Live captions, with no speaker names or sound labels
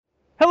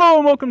Hello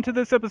and welcome to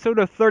this episode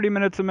of 30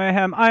 Minutes of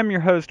Mayhem. I'm your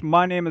host.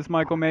 My name is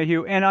Michael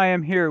Mayhew, and I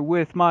am here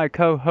with my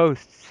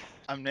co-hosts.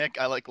 I'm Nick.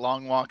 I like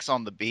long walks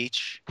on the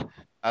beach.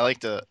 I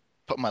like to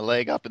put my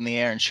leg up in the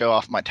air and show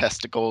off my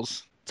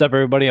testicles. What's up,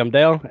 everybody? I'm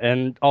Dale,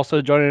 and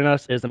also joining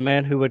us is the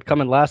man who would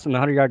come in last in the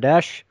 100-yard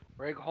dash.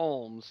 Greg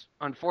Holmes.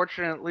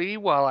 Unfortunately,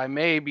 while I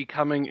may be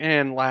coming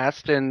in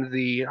last in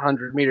the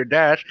 100-meter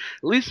dash,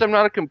 at least I'm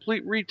not a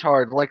complete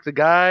retard like the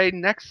guy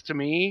next to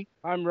me.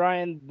 I'm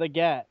Ryan the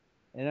Gat,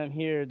 and I'm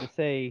here to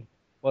say,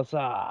 what's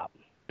up?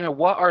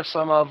 What are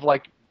some of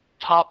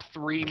top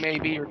three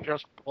maybe or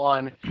just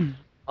one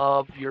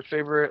of your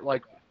favorite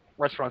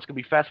restaurants? Could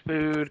be fast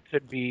food,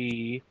 could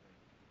be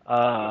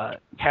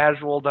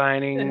casual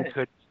dining,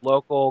 could be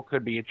local,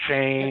 could be a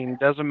chain,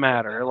 doesn't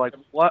matter.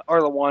 What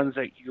are the ones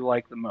that you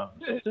like the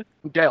most?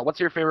 Dale,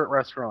 what's your favorite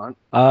restaurant?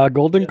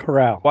 Golden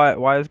Corral.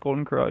 Why is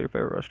Golden Corral your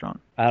favorite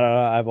restaurant? I don't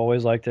know. I've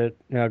always liked it.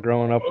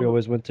 Growing up, we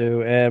always went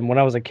to, and when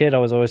I was a kid, I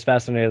was always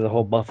fascinated with the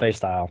whole buffet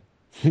style.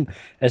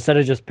 Instead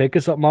of just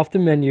picking something off the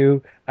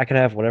menu, I could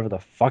have whatever the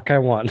fuck I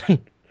want.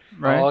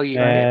 Right. Oh,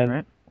 yeah. And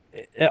right.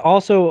 it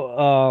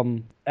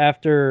also,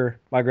 after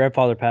my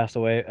grandfather passed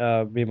away,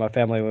 me and my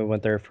family, we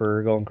went there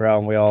for Golden Corral,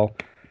 and we all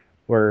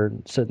were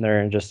sitting there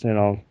and just,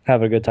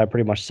 having a good time,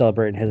 pretty much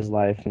celebrating his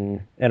life and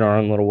in our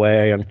own little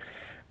way. And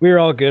we were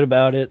all good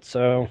about it.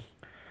 So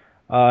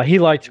he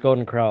liked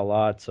Golden Corral a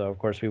lot. So, of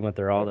course, we went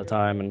there all the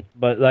time.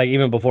 But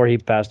even before he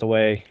passed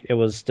away, it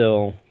was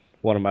still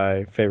one of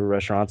my favorite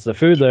restaurants. The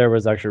food there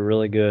was actually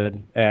really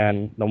good.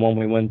 And the one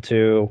we went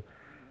to,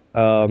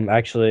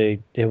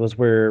 actually, it was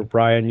where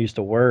Brian used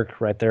to work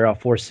right there off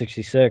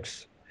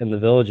 466 in the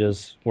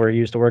Villages, where he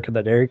used to work at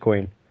the Dairy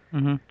Queen.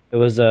 Mm-hmm. It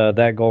was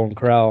that Golden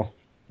Corral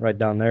right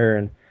down there,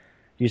 and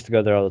used to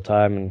go there all the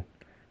time, and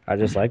I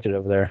just liked it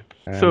over there.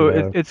 So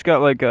And, it's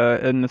got like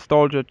a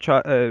nostalgia,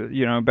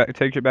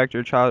 takes you back to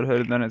your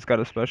childhood, and then it's got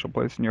a special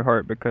place in your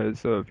heart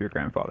because of your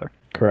grandfather.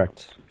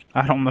 correct.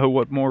 I don't know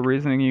what more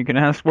reasoning you can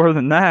ask for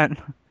than that.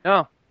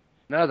 No,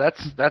 that's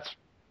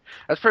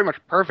pretty much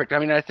perfect. I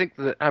mean, I think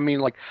that I'm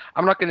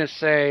not gonna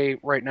say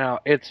right now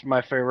it's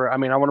my favorite. I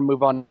mean, I want to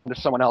move on to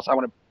someone else. I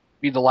want to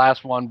be the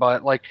last one,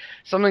 but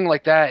something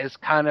like that is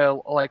kind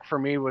of for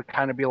me would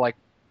kind of be like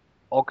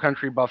Old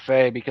Country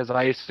Buffet, because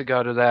I used to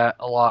go to that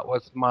a lot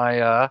with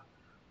my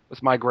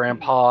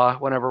grandpa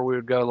whenever we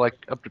would go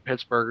up to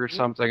Pittsburgh or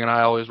something, and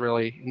I always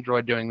really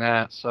enjoyed doing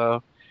that.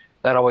 So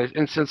that always,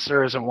 and since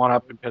there isn't one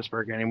up in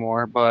Pittsburgh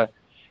anymore, but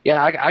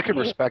yeah, I could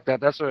respect that.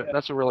 That's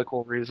a really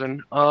cool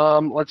reason.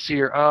 Let's see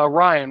here.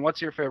 Ryan,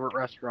 what's your favorite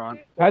restaurant?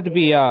 It had to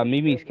be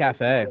Mimi's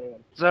Cafe.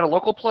 Is that a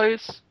local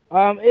place?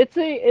 It's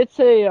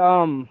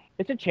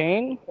a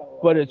chain,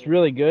 but it's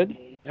really good.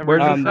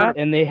 Where's this at?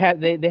 And they have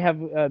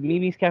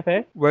Mimi's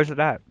Cafe. Where's it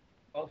at?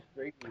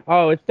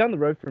 Oh, it's down the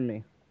road from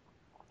me.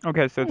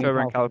 Okay, so it's In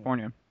over in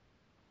California. California.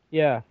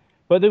 Yeah,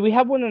 but we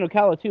have one in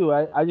Ocala too.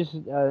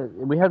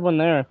 We had one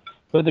there.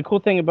 But the cool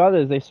thing about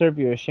it is they serve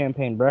you a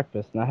champagne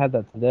breakfast, and I had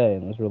that today,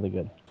 and it was really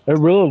good. They're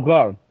really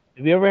good.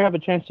 If you ever have a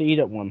chance to eat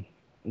at one,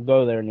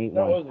 go there and eat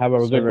one. Have a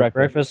So good breakfast.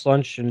 breakfast,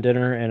 lunch, and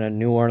dinner in a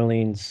New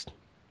Orleans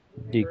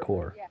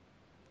decor.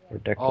 Or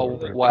decor.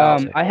 Oh, wow.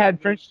 I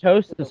had French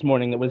toast this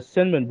morning. It was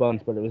cinnamon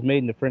buns, but it was made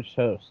into French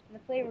toast.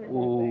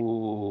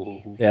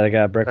 Ooh, Yeah, they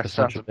got that breakfast,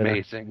 lunch, sounds and dinner.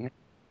 amazing.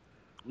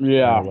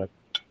 Yeah.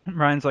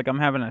 Ryan's like, I'm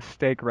having a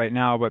steak right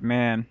now, but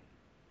man,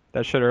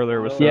 that shit earlier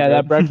was so Yeah, good.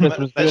 that breakfast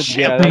was The good.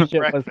 Yeah, champagne that shit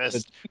was good.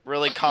 breakfast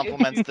really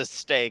complements the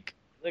steak.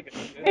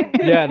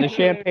 Yeah, the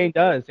champagne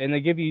does, and they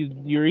give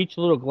you each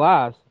little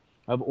glass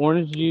of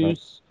orange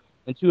juice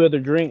and two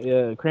other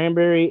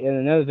cranberry, and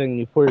another thing.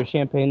 You pour your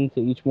champagne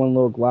into each one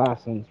little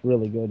glass, and it's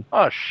really good.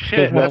 Oh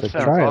shit, Good that to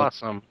sounds try it.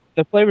 awesome.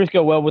 The flavors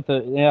go well with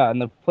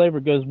and the flavor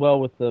goes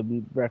well with the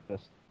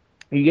breakfast.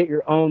 You get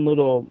your own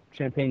little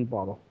champagne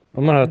bottle.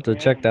 I'm gonna have to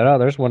check that out.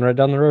 There's one right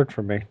down the road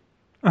from me.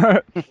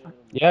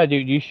 Yeah,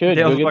 dude, you should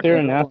Dale's go get there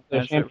fucking and ask cool, for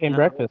man. champagne Yeah.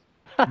 breakfast.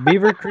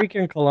 Beaver Creek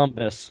in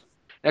Columbus.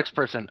 Next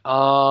person.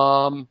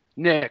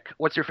 Nick,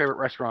 what's your favorite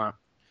restaurant?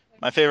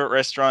 My favorite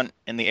restaurant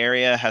in the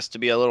area has to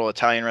be a little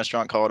Italian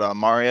restaurant called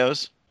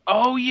Mario's.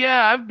 Oh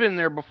yeah, I've been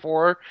there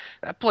before.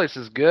 That place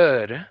is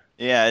good.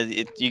 Yeah,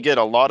 you get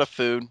a lot of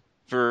food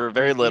for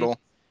very Mhm. little,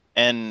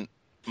 and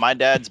my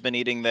dad's been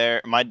eating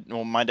there. My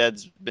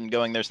dad's been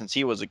going there since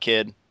he was a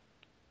kid,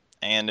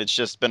 and it's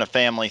just been a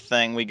family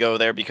thing. We go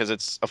there because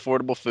it's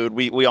affordable food.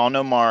 We all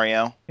know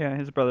Mario. Yeah,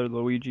 his brother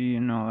Luigi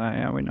and all that.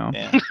 Yeah, we know.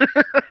 Yeah.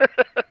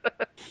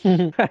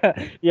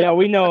 Yeah,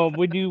 we know.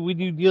 We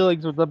do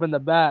dealings with them in the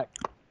back.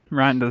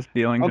 Ryan does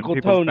dealings Uncle at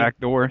people's Tony. back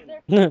door.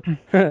 He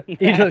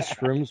does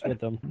shrooms with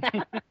them.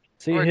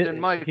 See, All right, he- then,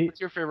 Mike, he- what's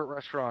your favorite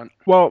restaurant?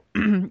 Well,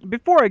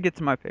 before I get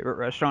to my favorite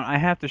restaurant, I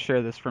have to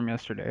share this from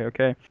yesterday,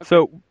 okay?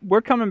 So,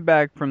 we're coming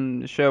back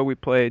from the show we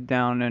played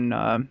down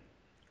in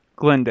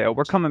Glendale.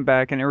 We're coming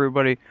back, and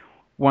everybody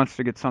wants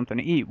to get something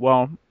to eat.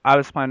 Well, I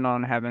was planning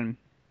on having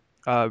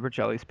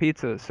Richelli's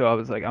Pizza, so I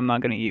was like, I'm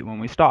not going to eat when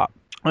we stop.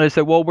 And I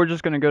said, well, we're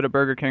just going to go to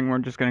Burger King. We're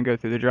just going to go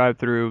through the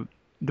drive-through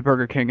the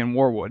Burger King in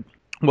Warwood.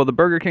 Well, the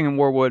Burger King in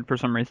Warwood, for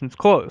some reason, is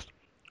closed.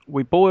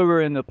 We pull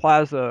over in the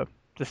plaza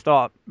to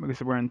stop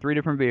because we're in 3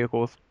 different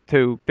vehicles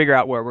to figure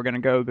out where we're going to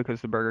go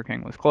because the Burger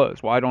King was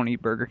closed. Well, I don't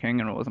eat Burger King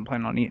and I wasn't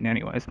planning on eating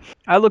anyways.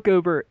 I look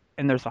over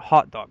and there's a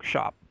hot dog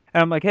shop.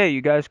 And I'm like, hey,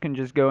 you guys can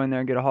just go in there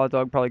and get a hot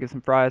dog, probably get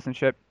some fries and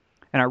shit.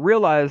 And I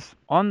realize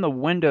on the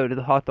window to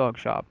the hot dog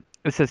shop,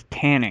 it says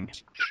tanning.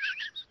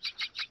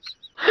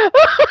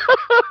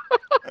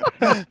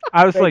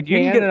 I was like, you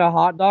can Tan get in a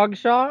hot dog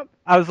shop.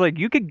 I was like,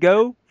 you could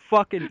go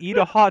fucking eat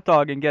a hot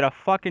dog and get a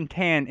fucking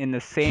tan in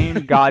the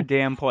same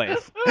goddamn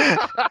place.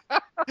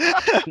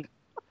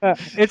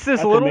 It's this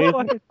That's little amazing.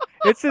 fucking,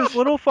 it's this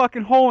little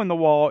fucking hole in the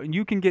wall, and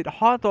you can get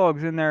hot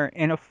dogs in there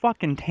and a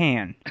fucking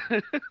tan.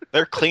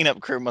 Their cleanup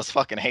crew must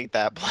fucking hate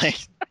that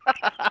place.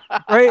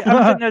 Right?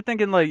 I'm sitting there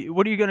thinking, like,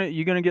 what are you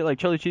gonna get like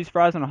chili cheese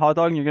fries and a hot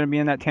dog, and you're gonna be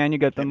in that tan. You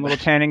got them little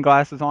tanning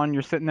glasses on.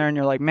 You're sitting there, and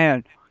you're like,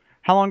 man,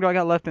 how long do I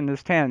got left in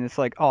this tan? It's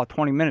like, oh,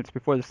 20 minutes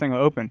before this thing will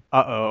open.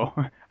 Uh-oh,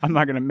 I'm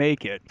not gonna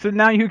make it. So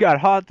now you got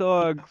hot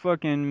dog,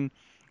 fucking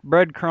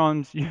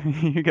breadcrumbs,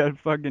 you got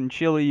fucking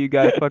chili, you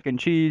got fucking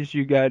cheese,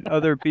 you got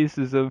other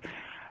pieces of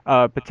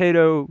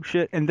potato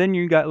shit, and then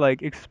you got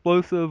like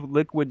explosive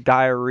liquid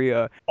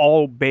diarrhea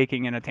all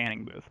baking in a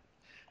tanning booth.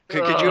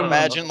 Could you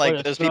imagine What like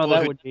a those smell people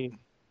that who would be.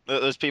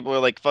 those people are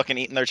like fucking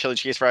eating their chili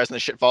cheese fries and the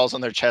shit falls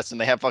on their chest and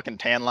they have fucking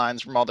tan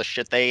lines from all the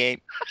shit they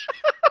ate?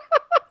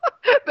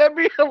 That'd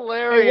be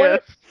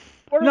hilarious.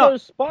 What are No.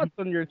 those spots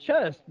on your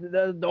chest?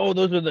 Oh,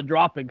 those are the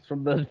droppings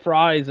from the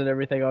fries and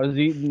everything. I was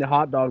eating the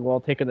hot dog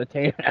while taking the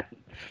tan.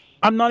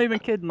 I'm not even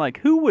kidding. Like,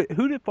 who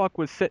the fuck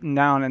was sitting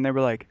down and they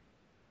were like,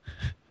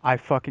 I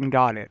fucking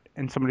got it.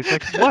 And somebody's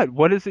like, what?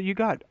 What is it you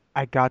got?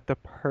 I got the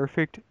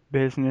perfect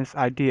business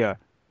idea.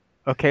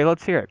 Okay,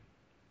 let's hear it.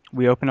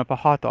 We open up a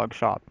hot dog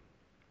shop.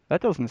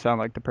 That doesn't sound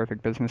like the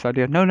perfect business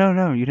idea. No,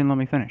 you didn't let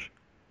me finish.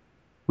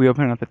 We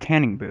open up a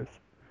tanning booth.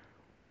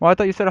 Well, I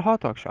thought you said a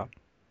hot dog shop.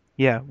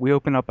 Yeah, we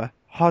open up a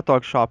hot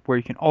dog shop where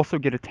you can also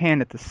get a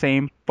tan at the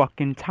same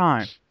fucking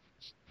time.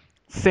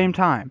 Same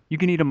time. You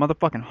can eat a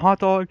motherfucking hot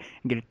dog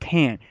and get a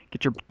tan.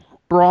 Get your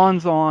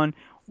bronze on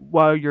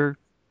while you're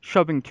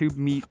shoving tube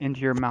meat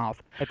into your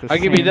mouth at the I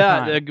same give you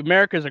that. time.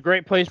 America's a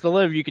great place to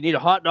live. You can eat a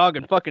hot dog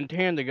and fucking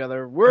tan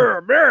together. We're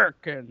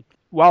American.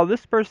 While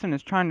this person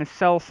is trying to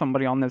sell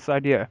somebody on this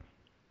idea,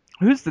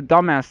 who's the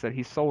dumbass that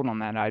he sold on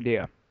that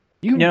idea?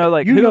 You know,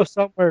 like, you who- know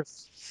somewhere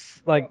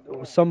like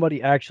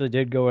somebody actually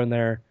did go in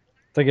there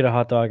to get a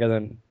hot dog and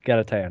then get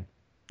a tan.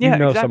 Yeah, you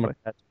know exactly. someone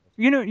that-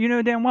 You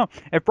know damn well.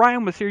 If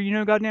Ryan was here, you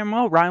know goddamn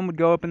well Ryan would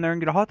go up in there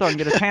and get a hot dog and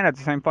get a tan at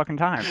the same fucking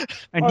time.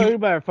 And Oh, he you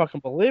better fucking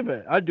believe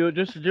it. I'd do it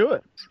just to do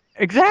it.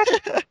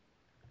 exactly.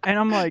 And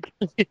I'm like,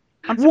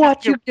 I'm sitting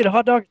What? here, You get a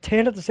hot dog and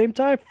tan at the same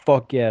time?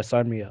 Fuck yeah,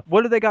 sign me up.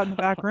 what do they got in the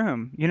back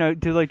room? You know,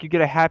 do like you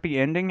get a happy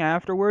ending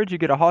afterwards? You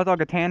get a hot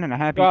dog, a tan, and a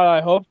happy, God, I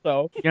hope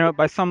so.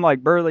 by some like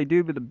burly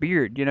dude with a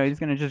beard. You know, he's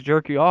gonna just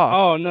jerk you off.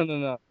 Oh,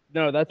 no.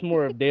 No, that's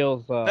more of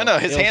Dale's. No,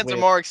 his Dale's hands are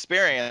way. more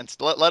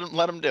experienced. Let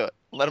him do it.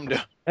 Let him do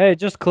it. Hey,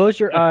 just close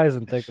your eyes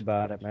and think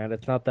about it, man.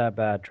 It's not that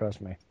bad, trust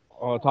me.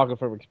 Oh, talking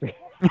from experience.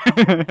 You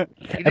didn't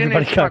Everybody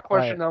answer got my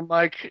question though,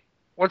 Mike.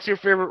 What's your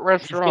favorite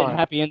He's getting restaurant?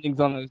 happy endings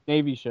on his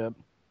Navy ship.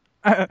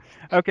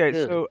 Okay,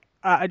 Ew. so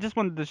I just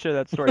wanted to share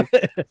that story.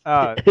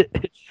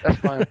 That's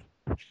fine.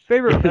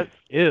 Favorite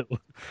Ew.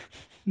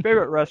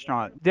 favorite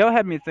restaurant. Dale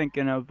had me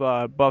thinking of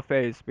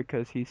buffets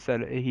because he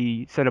said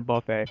a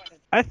buffet.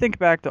 I think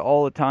back to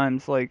all the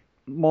times, like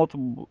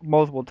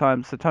multiple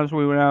times, the times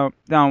we went out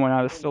down when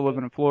I was still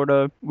living in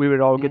Florida. We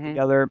would all get Mhm.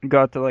 together,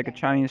 go out to like a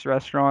Chinese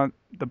restaurant,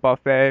 the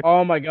buffet.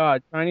 Oh my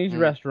God, Chinese Mm.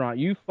 restaurant.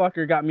 You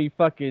fucker got me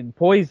fucking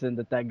poisoned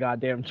at that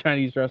goddamn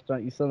Chinese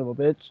restaurant. You son of a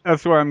bitch.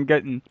 That's where I'm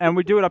getting. And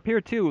we do it up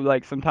here too.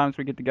 Like sometimes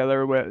we get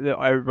together,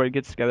 everybody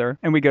gets together,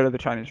 and we go to the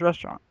Chinese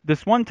restaurant.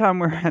 This one time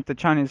we're at the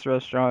Chinese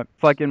restaurant,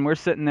 fucking, we're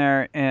sitting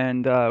there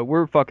and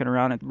we're fucking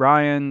around. And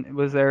Ryan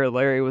was there,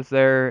 Larry was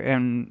there,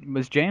 and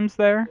was James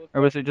there,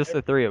 or was it just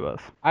the 3 of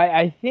us?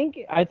 I think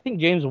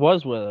James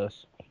was with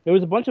us. There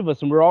was a bunch of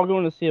us, and we were all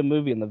going to see a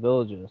movie in the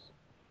Villages,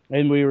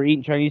 and we were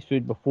eating Chinese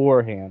food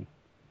beforehand.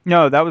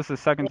 No, that was the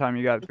second time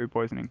you got food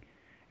poisoning.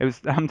 It was.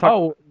 I'm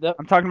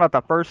talking about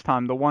the first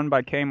time, the one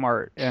by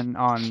Kmart and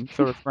on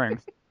Silver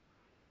Springs.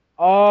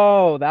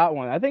 That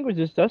one. I think it was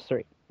just us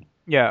 3.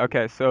 Yeah,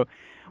 okay, so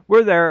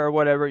we're there or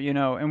whatever,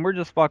 and we're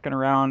just fucking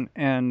around,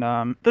 and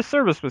the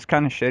service was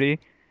kind of shitty.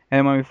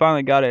 And when we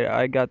finally got it,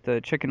 I got the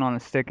chicken on a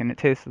stick, and it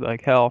tasted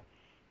like hell.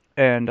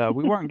 And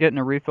we weren't getting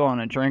a refill on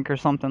a drink or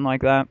something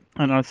like that.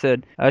 And I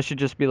said I should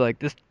just be like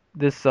this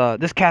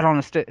cat on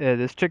a stick,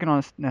 this chicken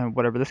on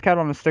whatever, this cat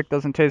on a stick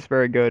doesn't taste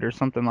very good or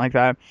something like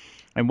that.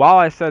 And while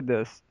I said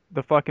this,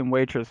 the fucking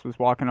waitress was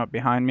walking up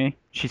behind me.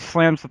 She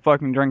slams the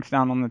fucking drinks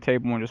down on the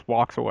table and just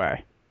walks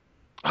away.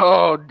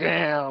 Oh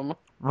damn.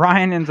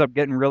 Ryan ends up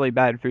getting really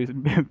bad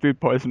food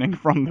poisoning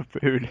from the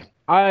food.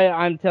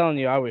 I'm telling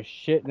you, I was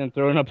shitting and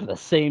throwing up at the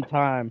same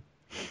time.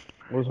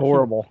 It was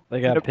horrible. They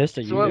got pissed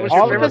at you So what guys. was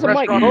your All favorite because of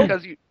Mike. restaurant?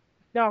 Because you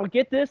Now,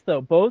 get this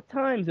though. Both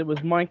times it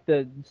was Mike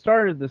that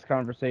started this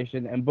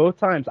conversation, and both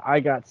times I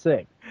got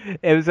sick.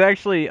 It was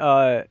actually,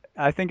 I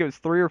think it was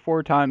 3 or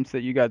 4 times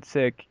that you got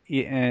sick,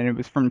 and it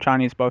was from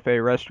Chinese buffet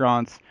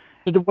restaurants.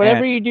 So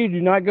whatever you do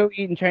not go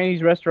eat in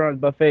Chinese restaurant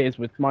buffets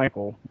with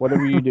Michael.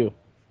 Whatever you do.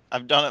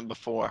 I've done it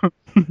before.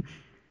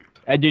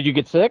 Did you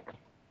get sick?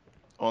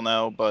 Well,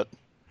 no, but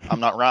I'm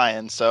not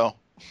Ryan, so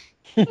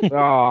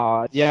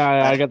Oh,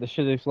 yeah, I got the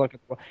shittiest luck in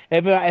the world.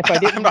 If I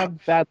didn't I'm not-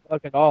 have bad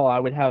luck at all, I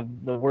would have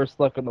the worst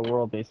luck in the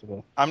world,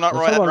 basically. I'm not For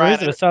Ryan. some Ryan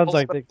reason, it sounds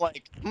like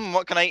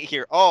what can I eat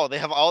here? Oh, they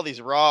have all these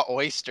raw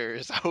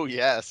oysters. Oh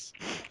yes.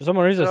 for some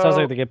reason it sounds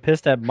So- like they get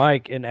pissed at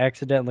Mike and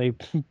accidentally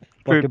fucking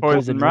poison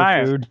poison your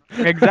Ryan. food.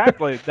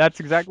 Exactly. That's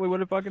exactly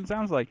what it fucking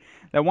sounds like.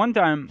 That one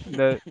time,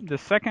 the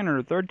second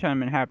or third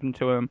time it happened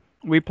to him,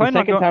 we The planned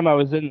on second going. time I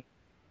was in,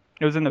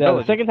 It was in the yeah,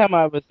 village. the second time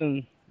I was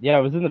in, I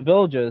was in the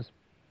villages.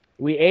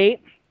 We ate.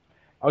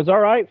 I was all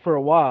right for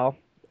a while,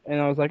 and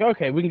I was like,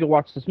 okay, we can go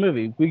watch this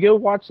movie. We go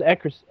watch The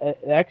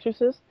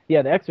Exorcist.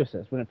 Yeah, The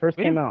Exorcist when it first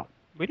We came didn't- out.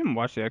 We didn't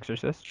watch The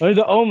Exorcist. Or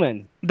The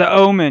Omen. The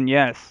Omen,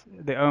 yes,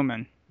 The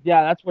Omen.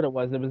 Yeah, that's what it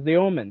was. It was The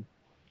Omen.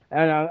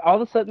 And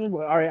all of a sudden, all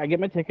right, I get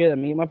my ticket.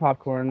 I'm eating my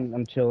popcorn.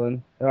 I'm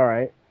chilling. All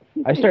right.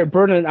 I start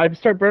burning. I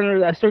start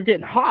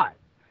getting hot.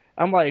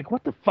 I'm like,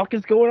 what the fuck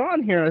is going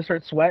on here? And I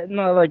start sweating.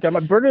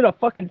 I'm burning a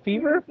fucking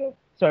fever.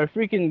 So I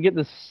freaking get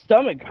the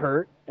stomach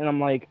hurt. And I'm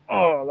like,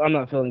 oh, I'm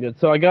not feeling good.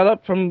 So I got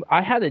up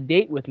I had a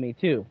date with me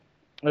too.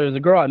 There was a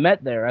girl I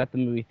met there at the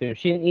movie theater.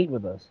 She didn't eat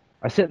with us.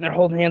 I was sitting there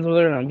holding hands with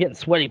her, and I'm getting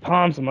sweaty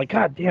palms. I'm like,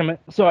 God damn it.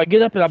 So I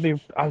get up, and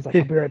I was like,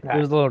 I'll be right He back.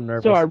 was a little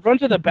nervous. So I run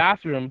to the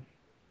bathroom.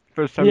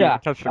 First time Yeah, you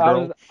touched a I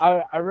girl.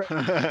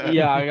 was,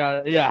 yeah, I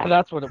got it. Yeah,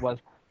 that's what it was.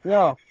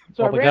 No,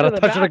 so well, I we ran gotta to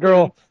the touch bathroom, the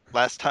girl.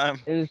 Last time.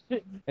 And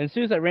as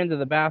soon as I ran to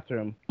the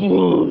bathroom,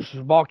 whoosh,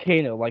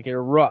 volcano, like it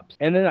erupts.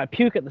 And then I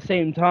puke at the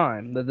same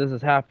time that this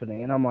is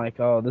happening. And I'm like,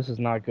 oh, this is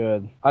not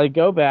good. I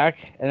go back,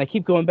 and I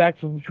keep going back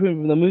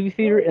between the movie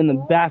theater and the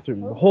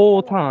bathroom the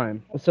whole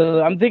time.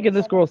 So I'm thinking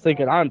this girl's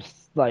thinking I'm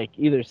like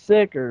either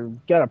sick or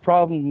got a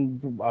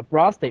problem, a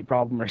prostate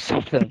problem or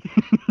something.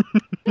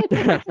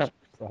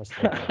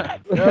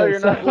 No, you're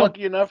not So-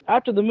 lucky enough.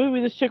 After the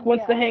movie, this chick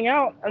wants to hang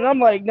out, and I'm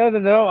like,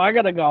 no, I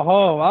gotta go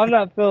home. I'm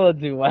not feeling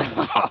too well.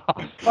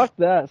 Fuck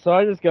that. So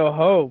I just go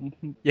home.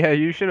 Yeah,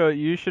 you should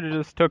have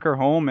just took her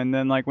home, and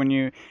then like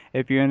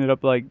if you ended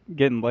up like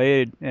getting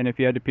laid, and if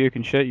you had to puke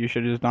and shit, you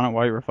should have just done it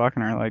while you were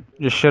fucking her, like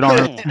just shit on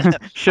her,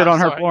 shit I'm on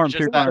her sorry, floor and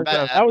just puke that on her bad.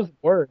 chest. That was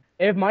worse.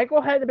 If Michael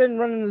had been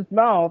running his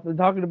mouth and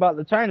talking about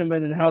the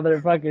Chinamen and how they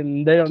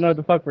don't know what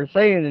the fuck we're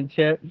saying and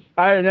shit,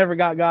 I would never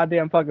got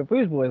goddamn fucking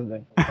food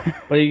poisoning.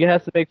 But he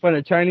has to make fun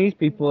of Chinese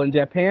people in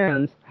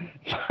Japan's.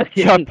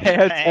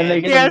 Japan. And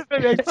they get Yes,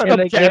 them- they make fun and of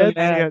they get them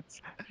mad.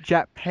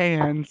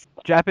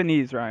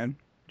 Japanese, Ryan.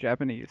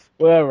 Japanese.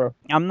 Whatever.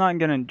 I'm not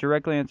gonna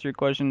directly answer your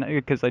question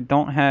because I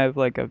don't have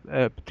like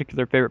a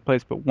particular favorite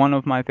place, but one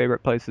of my favorite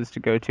places to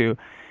go to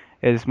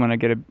is when I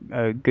get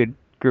a good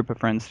group of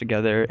friends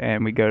together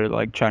and we go to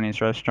like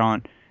Chinese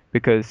restaurant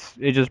because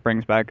it just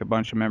brings back a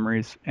bunch of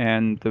memories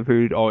and the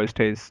food always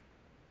tastes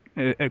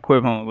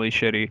equivalently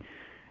shitty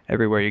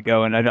everywhere you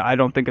go, and I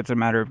don't think it's a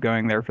matter of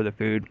going there for the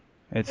food.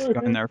 It's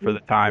going there for the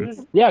time.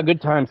 Yeah,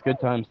 good times,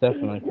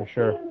 definitely, for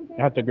sure.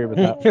 I have to agree with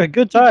that.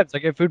 Good times. I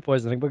get food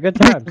poisoning, but good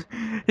times.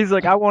 He's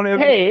like, I want to.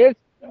 Hey,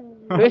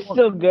 it's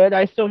still good.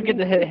 I still get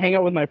to hang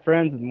out with my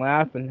friends and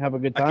laugh and have a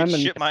good I time. could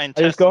And shit my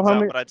just go intestines home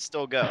out, and- but I'd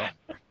still go.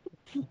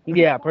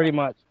 yeah, pretty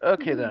much.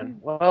 Okay then.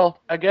 Well,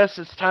 I guess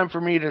it's time for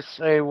me to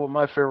say what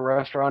my favorite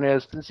restaurant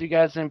is. Since you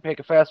guys didn't pick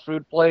a fast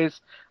food place,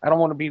 I don't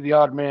want to be the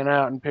odd man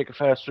out and pick a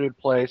fast food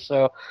place.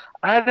 So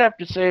I'd have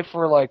to say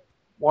for like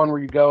one where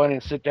you go in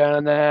and sit down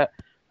in that,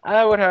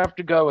 I would have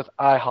to go with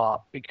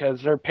IHOP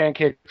because their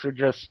pancakes are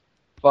just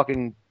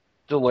fucking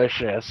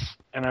delicious.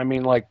 And I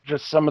mean, like,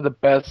 just some of the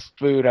best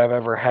food I've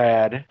ever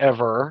had,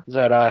 ever, is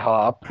at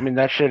IHOP. I mean,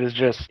 that shit is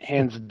just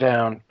hands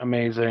down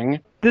amazing.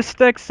 This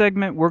next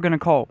segment we're gonna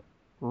call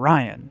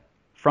Ryan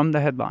from the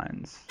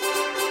headlines.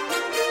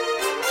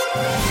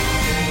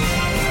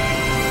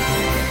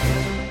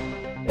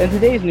 In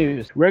today's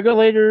news,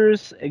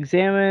 regulators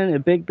examine a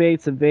big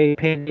baits of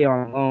payday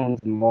on loans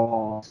and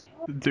malls.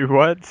 Do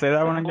what? Say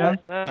that one again.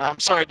 I'm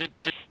sorry. Did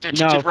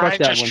No, fuck Ryan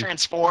that just one.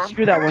 transform?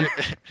 Screw that one.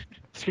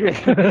 Screw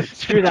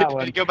that Did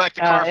one. he go back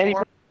to Uh, car any-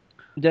 form?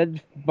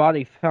 Dead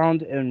body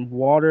found in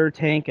water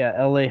tank at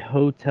LA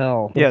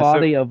hotel. The Yeah, so-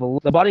 body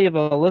of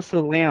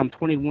Alyssa Lamb,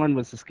 21,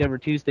 was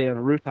discovered Tuesday on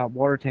a rooftop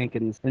water tank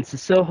in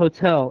Cecil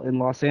Hotel in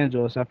Los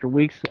Angeles after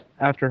weeks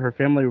after her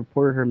family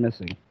reported her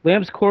missing.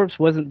 Lamb's corpse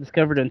wasn't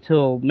discovered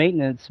until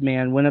maintenance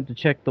man went up to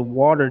check the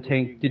water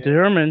tank to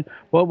determine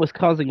what was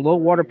causing low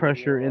water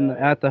pressure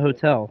at the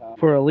hotel.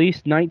 For at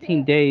least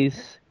 19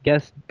 days,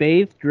 guests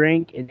bathed,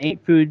 drank, and ate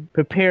food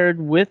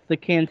prepared with the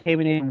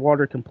contaminated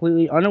water,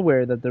 completely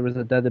unaware that there was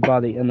a dead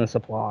body in the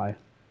supply.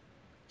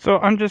 So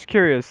I'm just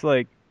curious,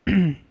 like,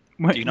 Do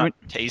you not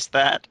taste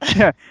that?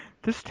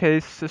 this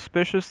tastes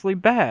suspiciously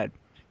bad.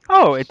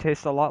 Oh, it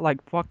tastes a lot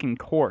like fucking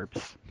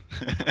corpse.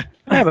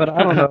 Yeah, but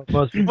I don't know. If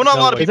most people Well, not a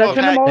know lot of what Is that people have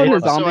Venom had all in the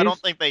corpse, so I zombies? don't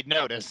think they'd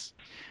notice.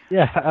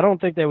 Yeah, I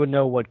don't think they would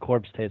know what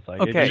corpse tastes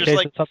like. Okay. If Just you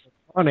like- tasted something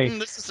funny.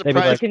 This is They'd be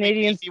surprising. like-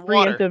 Canadians Easy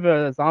water.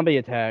 preemptive zombie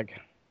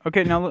attack.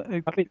 Okay, now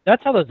I mean,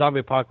 that's how the zombie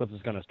apocalypse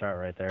is gonna start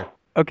right there.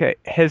 okay,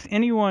 has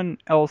anyone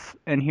else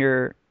in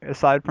here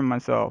aside from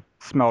myself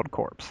smelled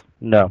corpse?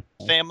 No.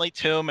 Family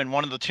tomb, and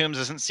one of the tombs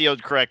isn't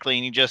sealed correctly,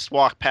 and you just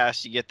walk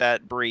past, you get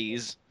that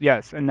breeze.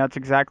 Yes, and that's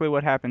exactly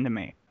what happened to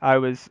me. I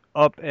was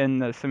up in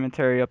the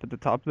cemetery up at the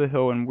top of the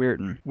hill in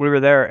Weirton. We were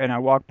there, and I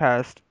walked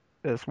past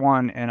this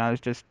one, and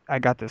I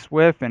got this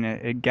whiff, and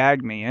it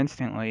gagged me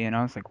instantly, and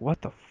I was like,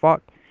 what the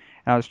fuck?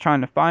 And I was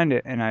trying to find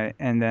it,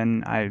 and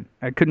then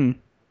I couldn't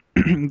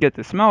get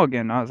the smell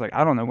again. I was like,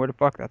 I don't know where the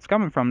fuck that's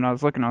coming from. And I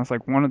was looking, I was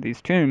like, one of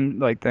these tomb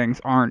like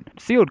things aren't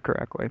sealed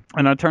correctly.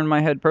 And I turned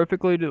my head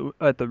perfectly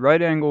at the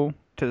right angle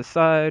to the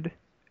side,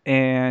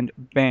 and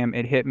bam,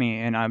 it hit me,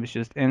 and I was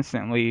just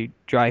instantly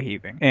dry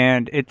heaving.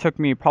 And it took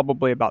me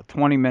probably about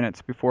 20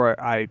 minutes before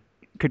I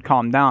could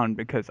calm down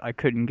because I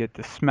couldn't get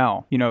the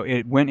smell. You know,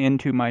 it went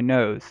into my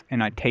nose,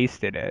 and I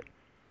tasted it.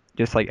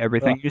 Just like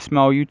everything you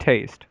smell, you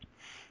taste.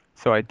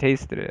 So I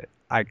tasted it.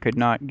 I could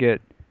not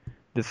get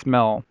the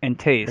smell and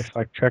taste, It's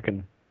like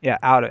chicken. yeah,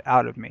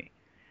 out of me.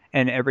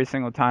 And every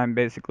single time,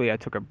 basically, I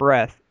took a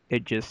breath, I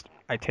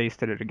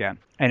tasted it again,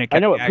 and it I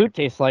kept know what gagging. poop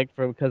tastes like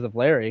because of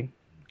Larry.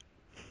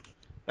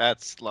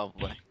 That's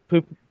lovely.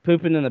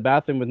 Pooping in the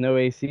bathroom with no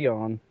AC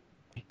on.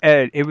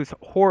 And it was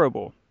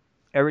horrible.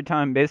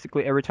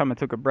 Basically every time I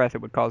took a breath,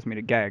 it would cause me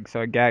to gag.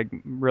 So I gagged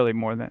really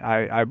more than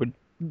I would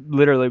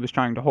literally was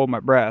trying to hold my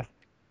breath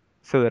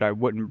so that I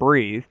wouldn't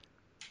breathe.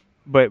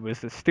 But it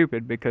was just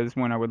stupid because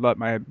when I would let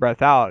my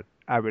breath out,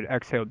 I would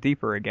exhale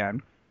deeper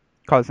again,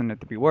 causing it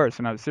to be worse.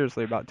 And I was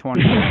seriously about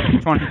 20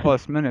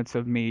 plus minutes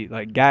of me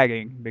like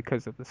gagging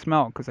because of the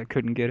smell because I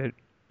couldn't get it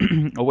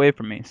away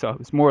from me. So I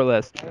was more or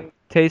less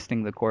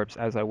tasting the corpse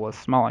as I was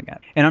smelling it.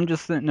 And I'm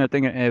just sitting there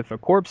thinking, if a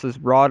corpse is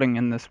rotting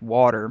in this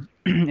water,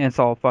 it's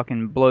all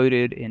fucking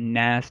bloated and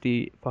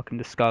nasty, fucking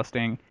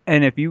disgusting.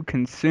 And if you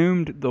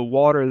consumed the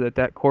water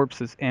that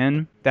corpse is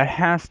in, that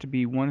has to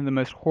be one of the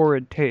most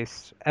horrid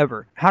tastes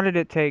ever. How did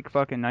it take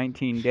fucking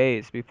 19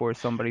 days before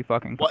somebody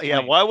fucking Well,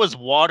 complained? yeah, why was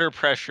water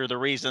pressure the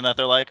reason that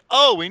they're like,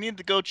 oh, we need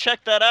to go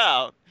check that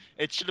out?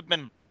 It should have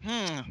been,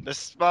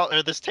 this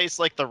tastes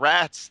like the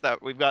rats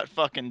that we've got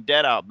fucking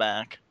dead out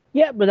back.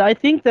 Yeah, but I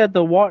think that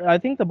I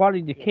think the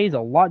body decays a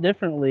lot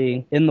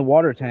differently in the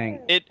water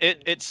tank.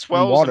 It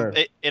swells. water.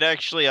 And it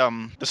actually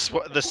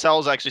the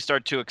cells actually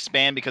start to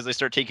expand because they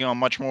start taking on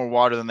much more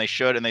water than they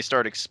should, and they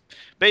start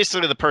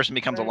basically the person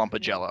becomes a lump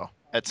of jello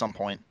at some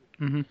point.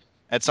 Mhm.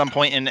 At some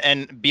point,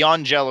 and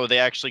beyond jello, they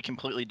actually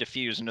completely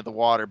diffuse into the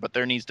water. But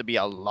there needs to be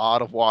a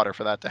lot of water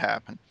for that to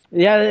happen.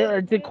 Yeah,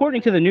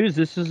 according to the news,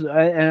 this is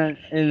and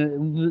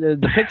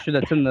the picture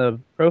that's in the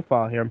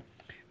profile here.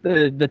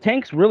 The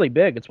tank's really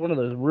big. It's one of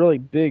those really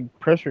big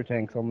pressure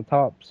tanks on the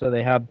top. So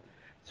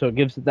it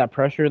gives it that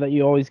pressure that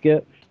you always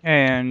get.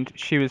 And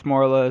she was more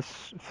or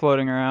less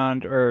floating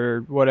around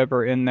or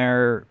whatever in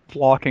there,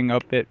 blocking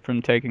up it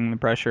from taking the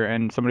pressure.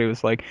 And somebody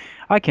was like,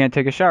 I can't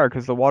take a shower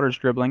because the water's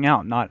dribbling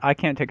out. Not, I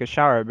can't take a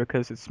shower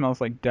because it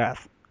smells like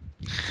death.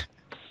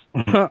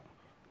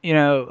 You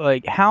know,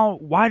 like,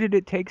 why did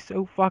it take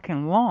so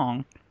fucking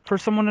long for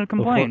someone to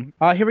complain?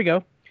 Here we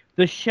go.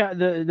 This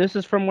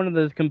is from one of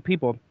the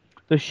people.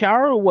 The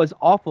shower was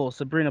awful,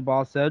 Sabrina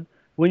Boss said.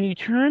 When you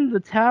turned the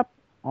tap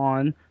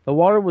on, the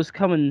water was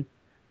coming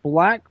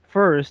black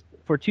first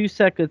for 2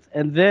 seconds,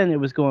 and then it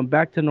was going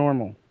back to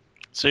normal.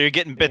 So you're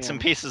getting bits and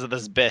pieces of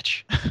this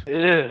bitch.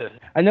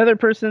 Another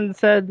person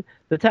said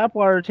the tap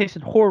water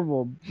tasted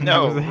horrible.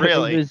 No,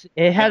 really.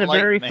 It had a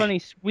Enlighten very me. funny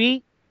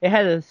sweet. It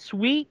had a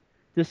sweet,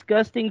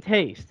 disgusting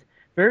taste.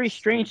 Very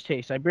strange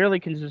taste. I barely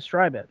can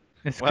describe it.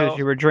 It's because Well-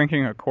 you were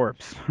drinking a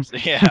corpse.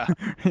 Yeah.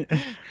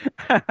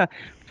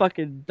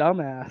 Fucking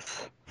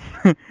dumbass.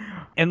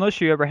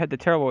 Unless you ever had the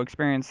terrible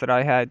experience that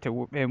I had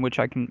in which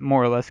I can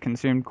more or less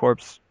consume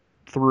corpse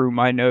through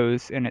my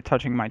nose and it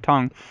touching my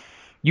tongue,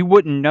 you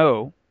wouldn't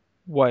know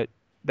what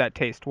that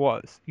taste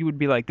was. You would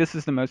be like, this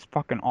is the most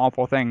fucking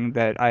awful thing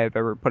that I have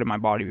ever put in my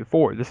body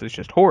before. This is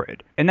just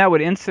horrid. And that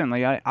would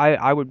instantly,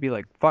 I would be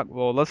like, fuck,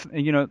 well, let's,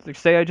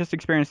 say I just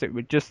experienced it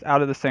with just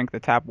out of the sink, the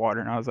tap water.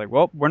 And I was like,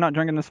 well, we're not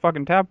drinking this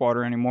fucking tap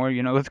water anymore.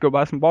 Let's go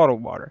buy some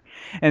bottled water.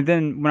 And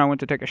then when I went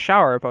to take a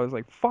shower, if I was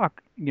like,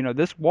 fuck,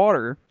 this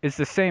water is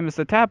the same as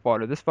the tap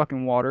water. This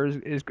fucking water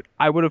is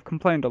I would have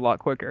complained a lot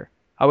quicker.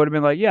 I would have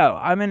been like, yeah,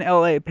 I'm in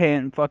LA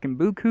paying fucking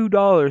buku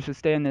dollars to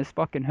stay in this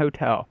fucking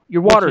hotel.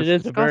 Your water It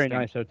is a very disgusting.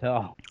 nice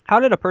hotel. How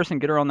did a person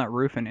get her on that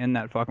roof and in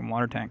that fucking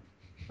water tank?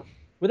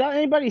 Without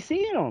anybody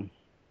seeing them.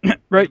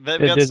 Right. They've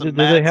Did- got did- some did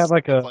they have mad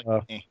like stuff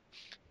a- me.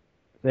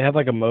 They have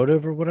like a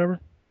motive or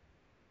whatever.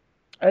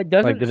 It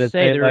doesn't Like, did it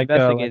say say they're like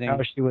investigating.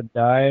 how she would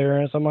die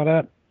or something like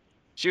that?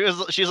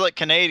 She's like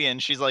Canadian.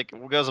 She's like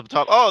goes up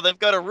top. Oh, they've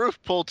got a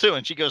roof pool too,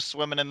 and she goes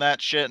swimming in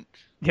that shit.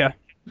 Yeah.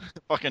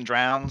 Fucking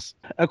drowns.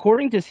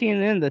 According to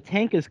CNN, the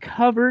tank is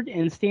covered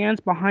and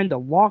stands behind a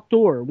locked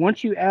door.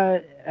 Once you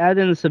add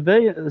in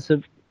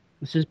the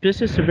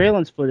suspicious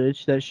surveillance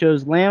footage that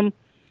shows Lamb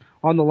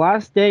on the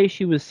last day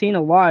she was seen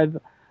alive,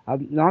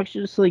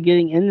 obnoxiously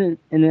getting in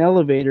the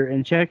elevator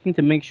and checking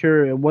to make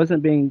sure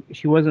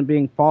she wasn't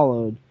being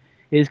followed,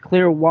 It is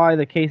clear why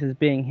the case is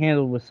being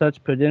handled with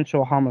such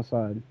potential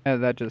homicide. Yeah,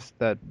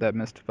 that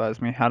mystifies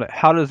me.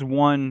 How does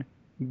one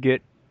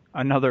get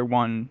another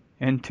one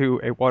into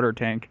a water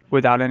tank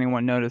without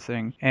anyone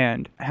noticing?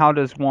 And how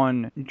does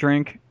one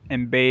drink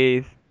and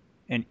bathe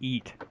and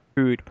eat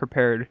food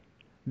prepared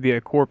via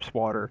corpse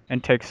water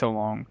and take so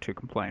long to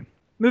complain?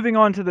 Moving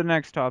on to the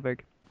next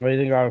topic, What do you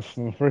think I was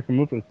freaking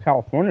moved to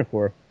California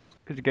for?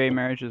 because gay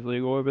marriage is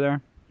legal over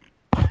there.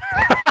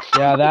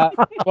 Yeah, that.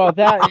 Well,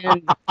 that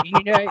and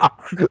you know,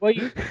 well,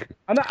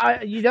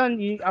 you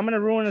done. I'm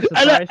gonna ruin a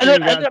society.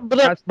 Yeah,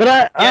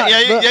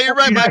 you're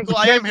right, Michael.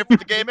 I am here for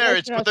the gay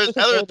marriage, but there's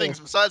other things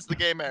besides the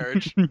gay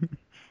marriage.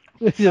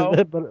 No.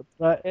 but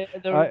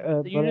I'm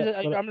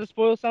gonna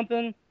spoil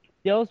something.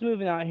 Dale's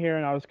moving out here,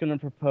 and I was gonna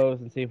propose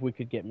and see if we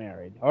could get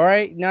married. All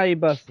right, now you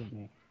busted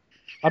me.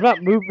 I'm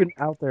not moving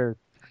out there,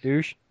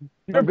 douche.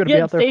 You're I'm gonna be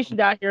getting out there. stationed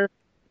out here.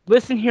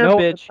 Listen here, No,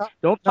 bitch. I'm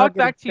Don't not talk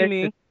back to getting me.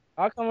 stationed.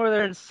 I'll come over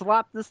there and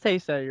slap this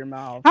taste out of your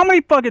mouth. How many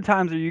fucking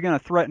times are you gonna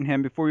threaten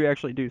him before you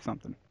actually do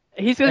something?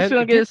 He's just And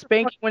gonna get a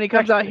spanking when he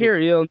comes out actually- here.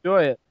 He'll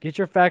enjoy it. Get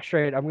your facts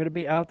straight. I'm gonna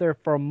be out there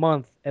for a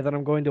month, and then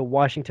I'm going to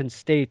Washington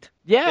State.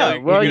 Yeah,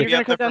 you're well, gonna you're be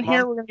gonna out there come for down a here.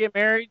 month? We're gonna get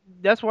married.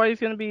 That's why he's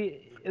gonna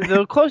be.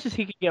 The closest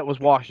he could get was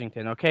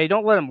Washington. Okay,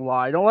 don't let him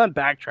lie. Don't let him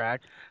backtrack.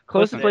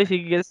 Closest Listen. place he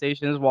could get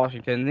stationed is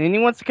Washington, and he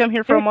wants to come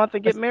here for a month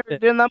and get married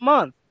during that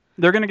month.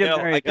 They're gonna get Dale,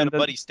 I married. got and a then-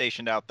 buddy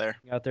stationed out there.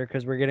 Out there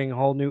because we're getting a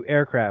whole new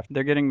aircraft.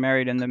 They're getting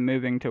married and then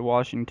moving to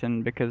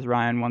Washington because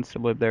Ryan wants to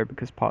live there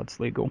because pot's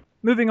legal.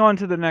 Moving on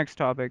to the next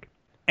topic,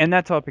 and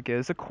that topic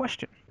is a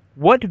question.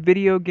 What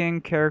video game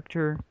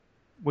character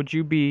would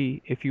you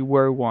be if you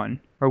were one?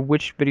 Or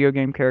which video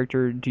game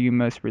character do you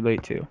most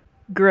relate to?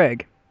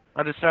 Greg.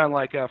 I just sound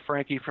like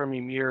Frankie from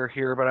Ymir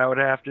here, but I would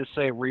have to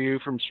say Ryu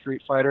from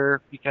Street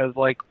Fighter because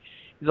like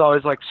he's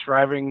always like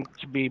striving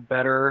to be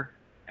better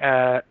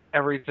at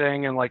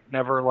everything and like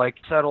never like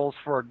settles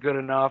for good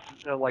enough.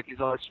 So, like he's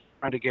always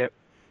trying to get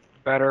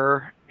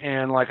better,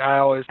 and like I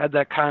always had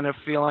that kind of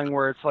feeling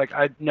where it's like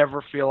I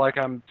never feel like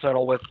I'm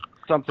settled with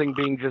something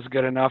being just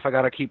good enough. I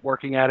got to keep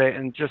working at it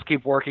and just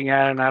keep working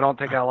at it, and I don't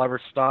think I'll ever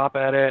stop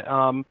at it.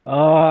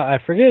 I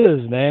forget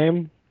his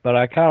name, but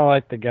I kind of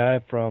like the guy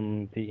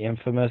from the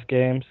Infamous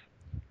games.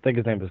 I think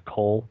his name is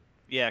Cole.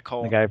 Yeah,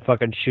 Cole. The guy who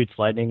fucking shoots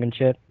lightning and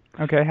shit.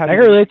 Okay, how I do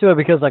can you... relate to it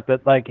because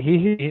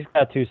he's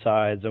got two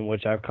sides in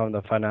which I've come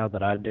to find out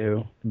that I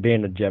do,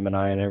 being a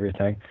Gemini and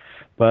everything.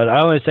 But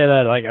I only say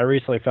that like I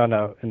recently found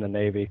out in the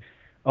Navy,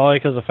 only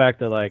because of the fact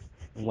that like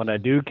when I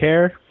do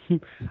care,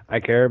 I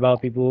care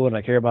about people and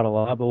I care about a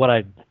lot. But when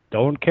I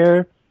don't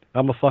care,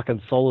 I'm a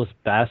fucking soulless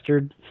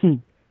bastard,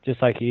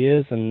 just like he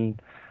is. And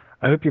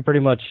I hope you pretty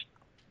much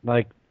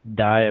like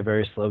die a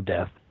very slow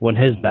death. When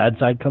his bad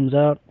side comes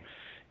out,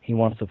 he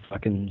wants to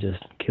fucking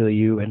just kill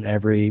you in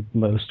every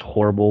most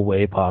horrible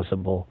way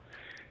possible.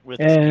 With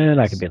his And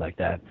I penis. could be like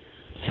that.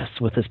 Yes,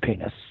 with his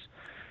penis.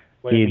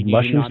 Wait, I mean, He'd do you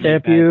mushroom not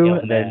stamp make that you, deal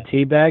and then that-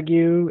 teabag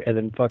you, and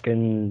then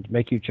fucking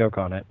make you choke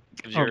on it.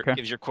 Okay.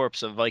 Gives your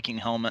corpse a Viking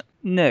helmet.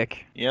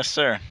 Nick, Yes,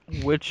 sir.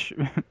 which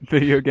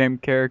video game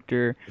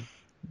character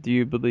do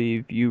you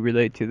believe you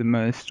relate to the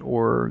most,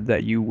 or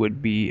that you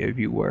would be if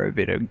you were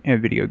a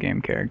video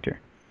game character,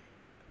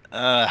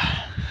 Uh,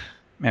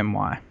 and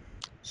why?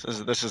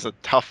 this is a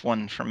tough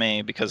one for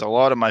me because a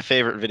lot of my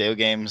favorite video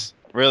games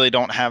really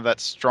don't have that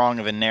strong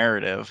of a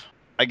narrative.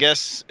 I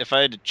guess if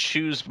I had to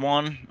choose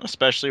one,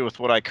 especially with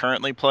what I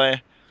currently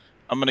play,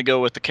 I'm gonna go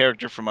with the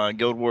character from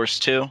Guild Wars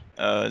 2.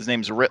 His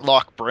name's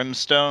Ritlock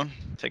Brimstone.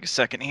 Take a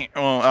second here.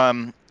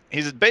 Well,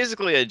 he's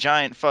basically a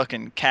giant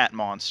fucking cat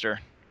monster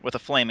with a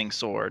flaming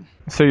sword.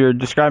 So you're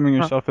describing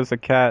yourself as a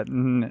cat,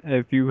 and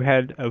if you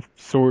had a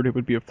sword, it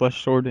would be a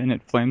flesh sword, and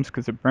it flames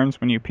because it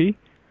burns when you pee?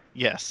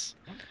 Yes.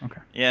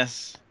 Okay.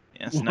 Yes.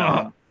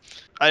 No.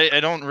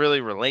 I don't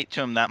really relate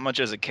to him that much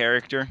as a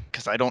character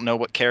because I don't know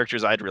what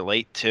characters I'd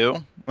relate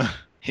to.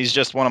 He's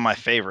just one of my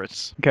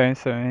favorites. Okay,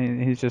 so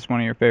he's just one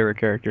of your favorite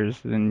characters,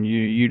 and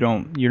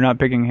you're not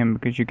picking him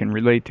because you can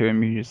relate to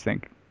him. You just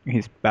think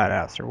he's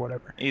badass or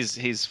whatever.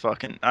 He's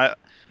fucking. I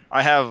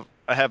have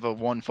a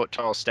 1 foot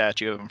tall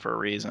statue of him for a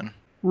reason.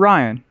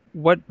 Ryan,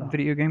 what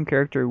video game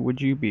character would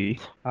you be?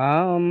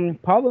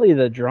 Probably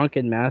the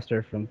drunken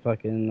master from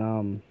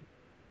fucking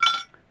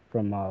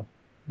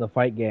the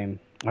fight game.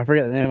 I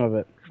forget the name of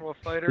it. Virtual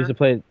He Fighter. used to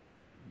play.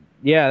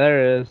 Yeah, there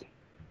it is.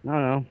 I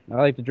don't know.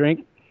 I like to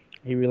drink.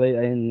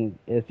 And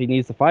if he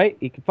needs to fight,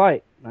 he can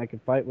fight. I can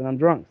fight when I'm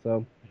drunk,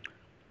 so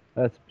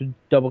that's a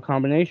double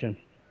combination.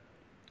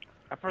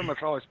 I pretty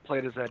much always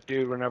played as that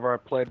dude whenever I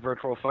played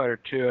Virtual Fighter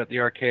 2 at the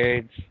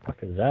arcades. Fuck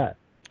is that?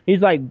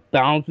 He's like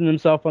bouncing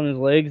himself on his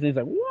legs, and he's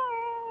like,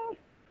 "Whoa!"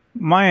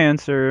 My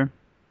answer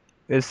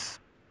is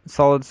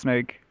Solid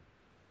Snake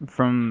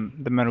from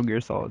the Metal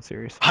Gear Solid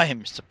series. I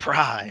am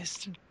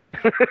surprised.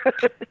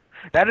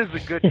 That is a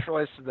good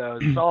choice, though.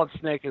 Solid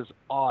Snake is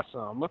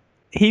awesome.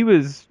 He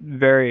was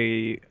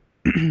very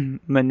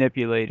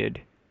manipulated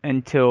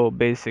until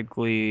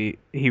basically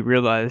he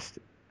realized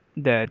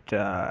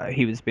that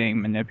he was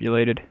being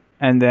manipulated,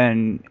 and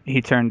then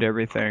he turned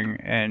everything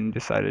and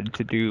decided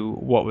to do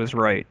what was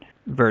right.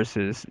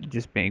 versus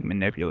just being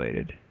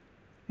manipulated.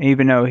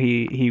 Even though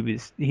he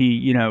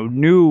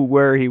knew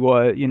where he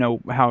was,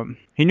 how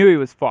he knew he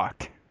was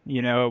fucked,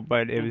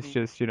 but it was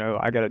just,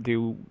 I got to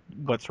do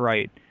what's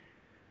right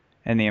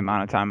in the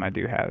amount of time I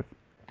do have.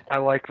 I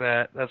like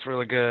that. That's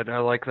really good. I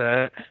like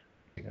that.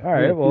 All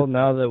right. Well,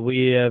 now that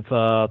we have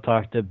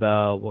talked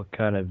about what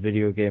kind of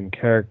video game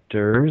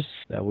characters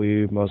that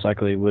we most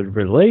likely would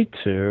relate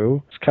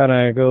to, let's kind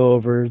of go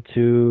over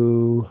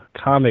to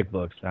comic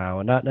books now,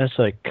 and not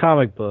necessarily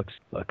comic books,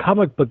 but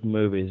comic book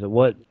movies. And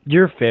what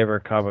your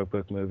favorite comic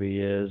book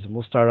movie is? And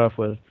we'll start off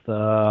with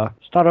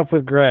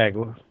Greg.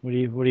 What do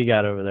you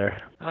got over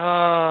there?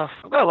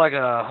 I've got like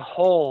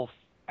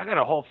I got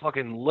a whole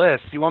fucking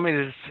list. You want me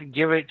to just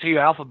give it to you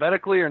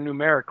alphabetically or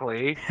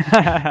numerically?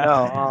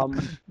 No.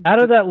 Out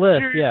of that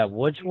list, yeah,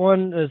 which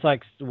one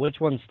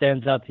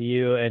stands out to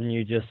you and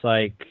you just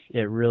like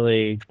it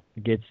really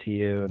gets to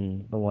you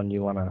and the one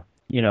you want to,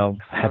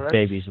 have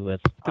babies with?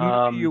 The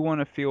movie you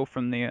want to feel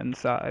from the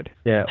inside.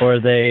 Yeah,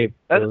 or they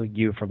feel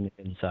you from the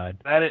inside.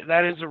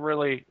 That is a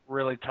really,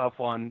 really tough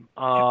one.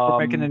 We're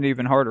making it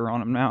even harder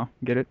on them now.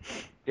 Get it?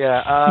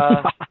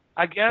 Yeah.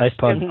 I guess Nice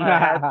pun. if I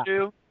had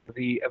to,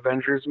 the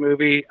Avengers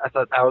movie, I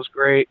thought that was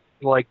great.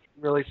 Like,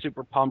 really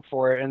super pumped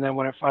for it. And then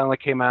when it finally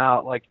came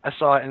out, like, I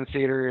saw it in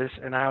theaters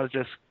and I was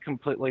just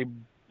completely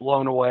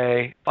blown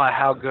away by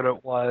how good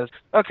it was.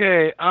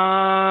 Okay,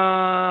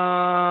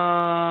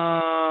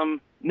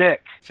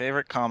 Nick.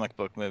 Favorite comic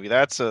book movie?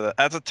 That's a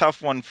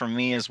tough one for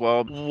me as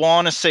well.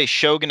 Want to say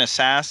Shogun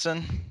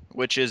Assassin,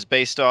 which is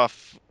based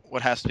off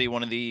what has to be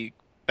one of the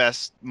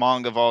best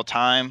manga of all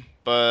time.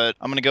 But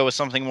I'm going to go with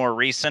something more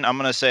recent. I'm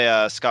going to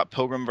say Scott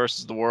Pilgrim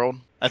versus the World.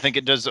 I think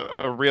it does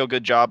a real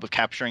good job of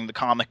capturing the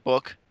comic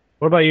book.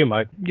 What about you,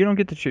 Mike? You don't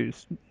get to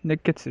choose.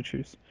 Nick gets to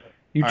choose.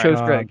 You All chose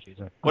right.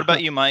 Greg. What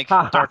about you, Mike?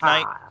 Dark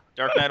Knight?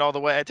 Dark Knight all the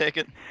way, I take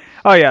it?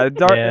 Oh yeah, Yeah, it's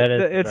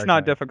Dark not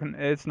Knight. difficult.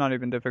 It's not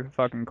even difficult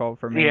fucking call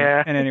for me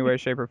Yeah. in any way,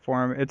 shape, or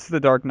form. It's The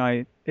Dark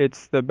Knight.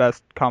 It's the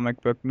best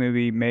comic book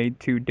movie made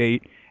to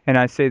date, and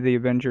I say The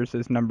Avengers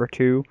is number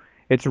 2.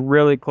 It's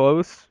really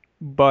close,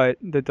 but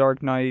The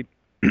Dark Knight.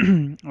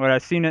 When I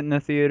seen it in the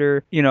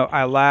theater,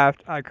 I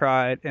laughed, I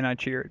cried, and I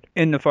cheered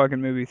in the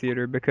fucking movie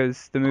theater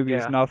because the movie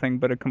is nothing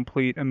but a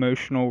complete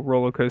emotional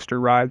roller coaster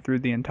ride through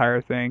the entire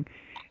thing.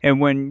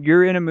 And when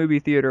you're in a movie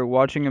theater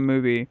watching a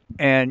movie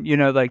and,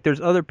 like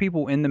there's other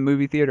people in the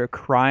movie theater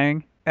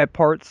crying at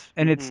parts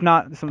and it's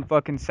not some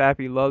fucking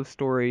sappy love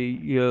story,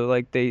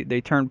 like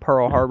they turned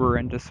Pearl Harbor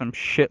into some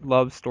shit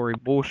love story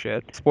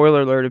bullshit.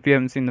 Spoiler alert if you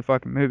haven't seen the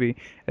fucking movie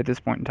at this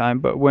point in time,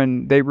 but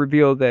when they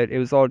revealed that it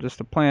was all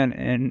just a plan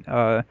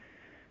and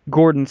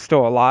Gordon's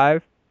still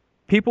alive,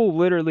 people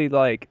literally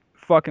like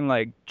fucking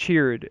like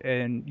cheered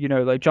and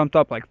like jumped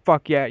up like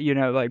fuck yeah,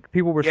 like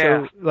people were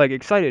so like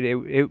excited.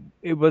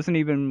 It wasn't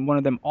even one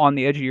of them on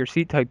the edge of your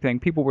seat type thing.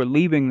 People were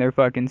leaving their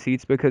fucking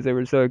seats because they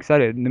were so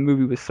excited, and the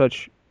movie was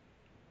such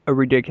a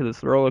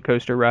ridiculous roller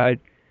coaster ride,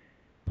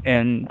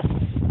 and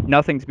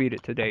nothing's beat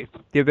it to date.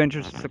 The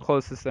Avengers is the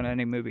closest that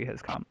any movie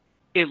has come.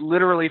 It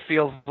literally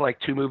feels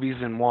like 2 movies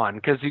in one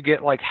because you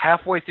get like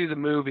halfway through the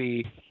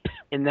movie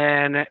and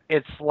then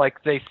it's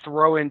like they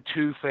throw in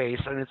Two-Face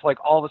and it's like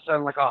all of a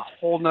sudden like a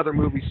whole nother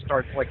movie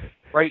starts like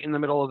right in the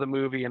middle of the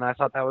movie, and I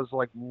thought that was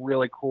like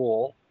really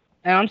cool.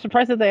 And I'm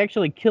surprised that they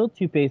actually killed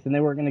Two-Face and they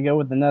weren't going to go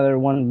with another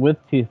one with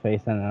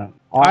Two-Face in it.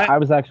 I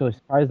was actually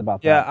surprised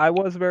about that. Yeah, I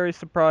was very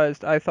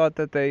surprised. I thought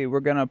that they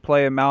were gonna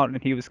play him out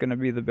and he was gonna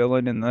be the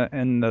villain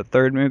in the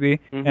third movie,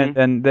 and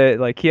then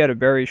he had a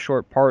very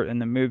short part in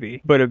the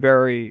movie, but a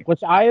very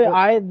which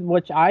I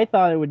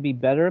thought it would be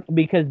better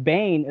because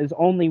Bane is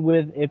only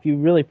with, if you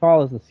really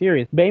follow the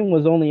series, Bane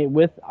was only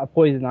with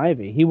Poison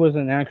Ivy. He was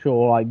an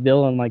actual like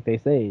villain like they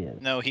say he is.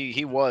 No,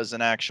 he was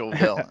an actual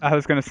villain. I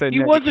was gonna say He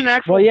Nick, was an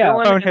actual Phone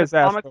villain in his the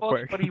ass comic real books,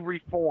 quick. but he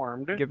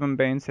reformed. Give him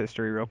Bane's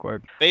history real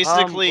quick.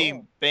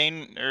 Basically,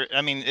 Bane,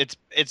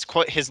 it's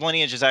quite, his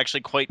lineage is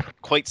actually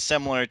quite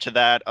similar to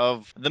that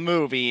of the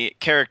movie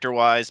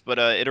character-wise, but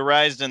it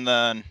arose in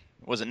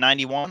was it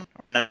 91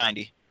 or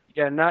 90?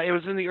 Yeah, it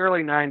was in the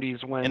early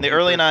 90s when. In the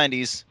early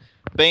 90s,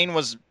 Bane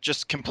was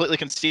just completely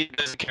conceived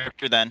as a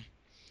character then.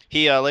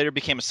 He later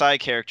became a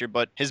side character,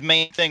 but his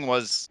main thing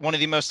was one of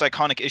the most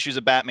iconic issues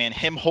of Batman,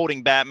 him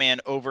holding Batman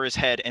over his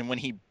head, and when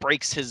he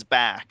breaks his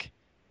back,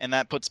 and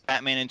that puts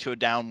Batman into a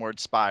downward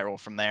spiral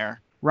from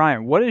there.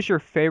 Ryan, what is your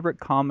favorite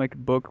comic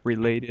book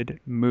related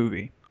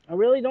movie? I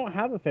really don't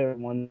have a favorite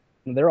one.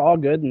 They're all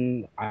good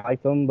and I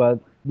like them, but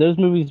those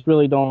movies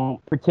really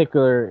don't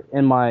particular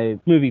in my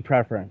movie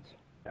preference.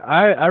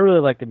 I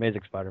really like The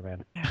Amazing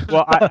Spider-Man.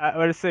 Well, I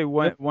want to say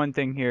one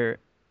thing here.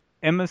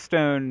 Emma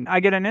Stone, I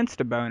get an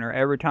insta boner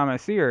every time I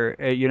see her.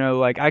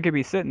 Like I could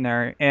be sitting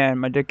there and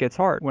my dick gets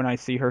hard when I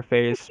see her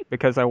face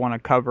because I want to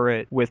cover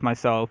it with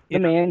myself. The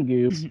man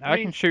goop. I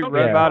can shoot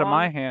right out of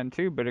my hand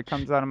too, but it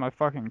comes out of my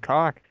fucking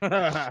cock.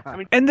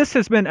 And this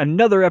has been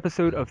another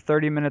episode of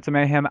 30 Minutes of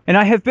Mayhem, and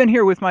I have been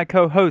here with my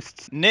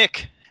co-hosts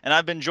Nick and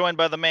I've been joined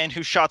by the man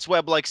who shots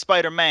web like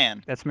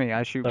Spider-Man. That's me.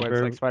 I shoot That's webs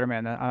very- like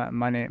Spider-Man.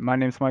 My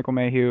name's Michael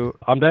Mayhew.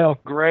 I'm Dale.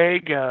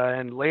 Greg,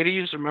 and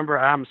ladies, remember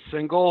I'm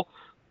single.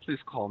 Please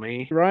call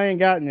me. Ryan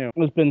Gatineau.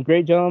 It's been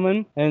great,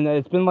 gentlemen, and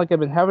it's been like I've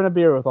been having a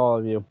beer with all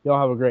of you.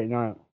 Y'all have a great night.